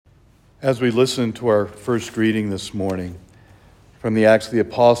As we listen to our first reading this morning from the Acts of the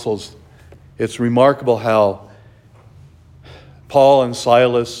Apostles, it's remarkable how Paul and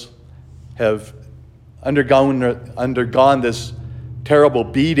Silas have undergone this terrible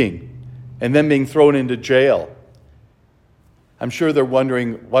beating and then being thrown into jail. I'm sure they're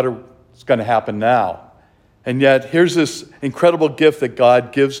wondering what is going to happen now. And yet, here's this incredible gift that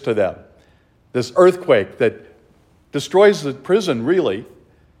God gives to them. This earthquake that destroys the prison, really.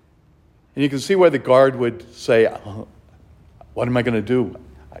 And you can see why the guard would say, what am I going to do?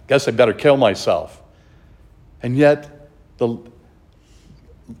 I guess I better kill myself. And yet, the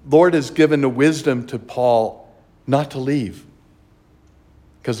Lord has given the wisdom to Paul not to leave.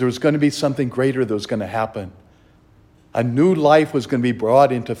 Because there was going to be something greater that was going to happen. A new life was going to be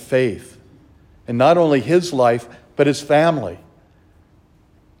brought into faith. And not only his life, but his family.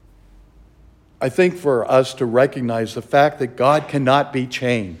 I think for us to recognize the fact that God cannot be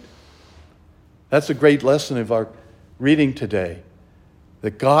chained. That's a great lesson of our reading today.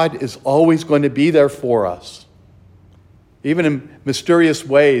 That God is always going to be there for us. Even in mysterious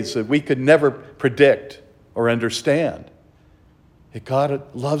ways that we could never predict or understand. That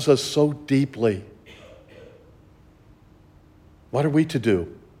God loves us so deeply. What are we to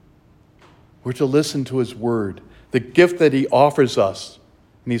do? We're to listen to his word. The gift that he offers us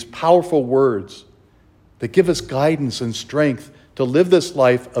in these powerful words that give us guidance and strength to live this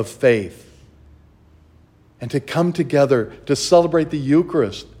life of faith. And to come together to celebrate the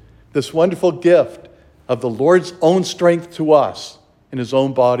Eucharist, this wonderful gift of the Lord's own strength to us in his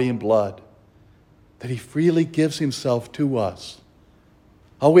own body and blood, that he freely gives himself to us.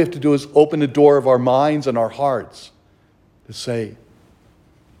 All we have to do is open the door of our minds and our hearts to say,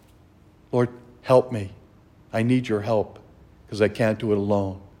 Lord, help me. I need your help because I can't do it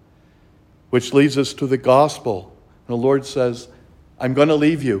alone. Which leads us to the gospel. And the Lord says, I'm going to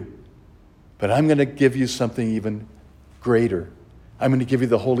leave you. But I'm going to give you something even greater. I'm going to give you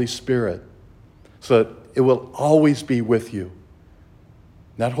the Holy Spirit so that it will always be with you.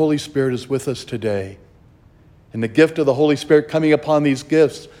 That Holy Spirit is with us today. And the gift of the Holy Spirit coming upon these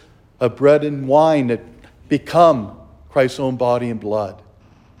gifts of bread and wine that become Christ's own body and blood.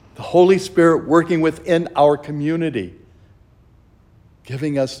 The Holy Spirit working within our community,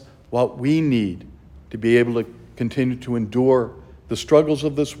 giving us what we need to be able to continue to endure the struggles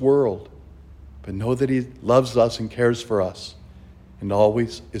of this world. But know that he loves us and cares for us and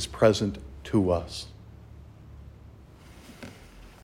always is present to us.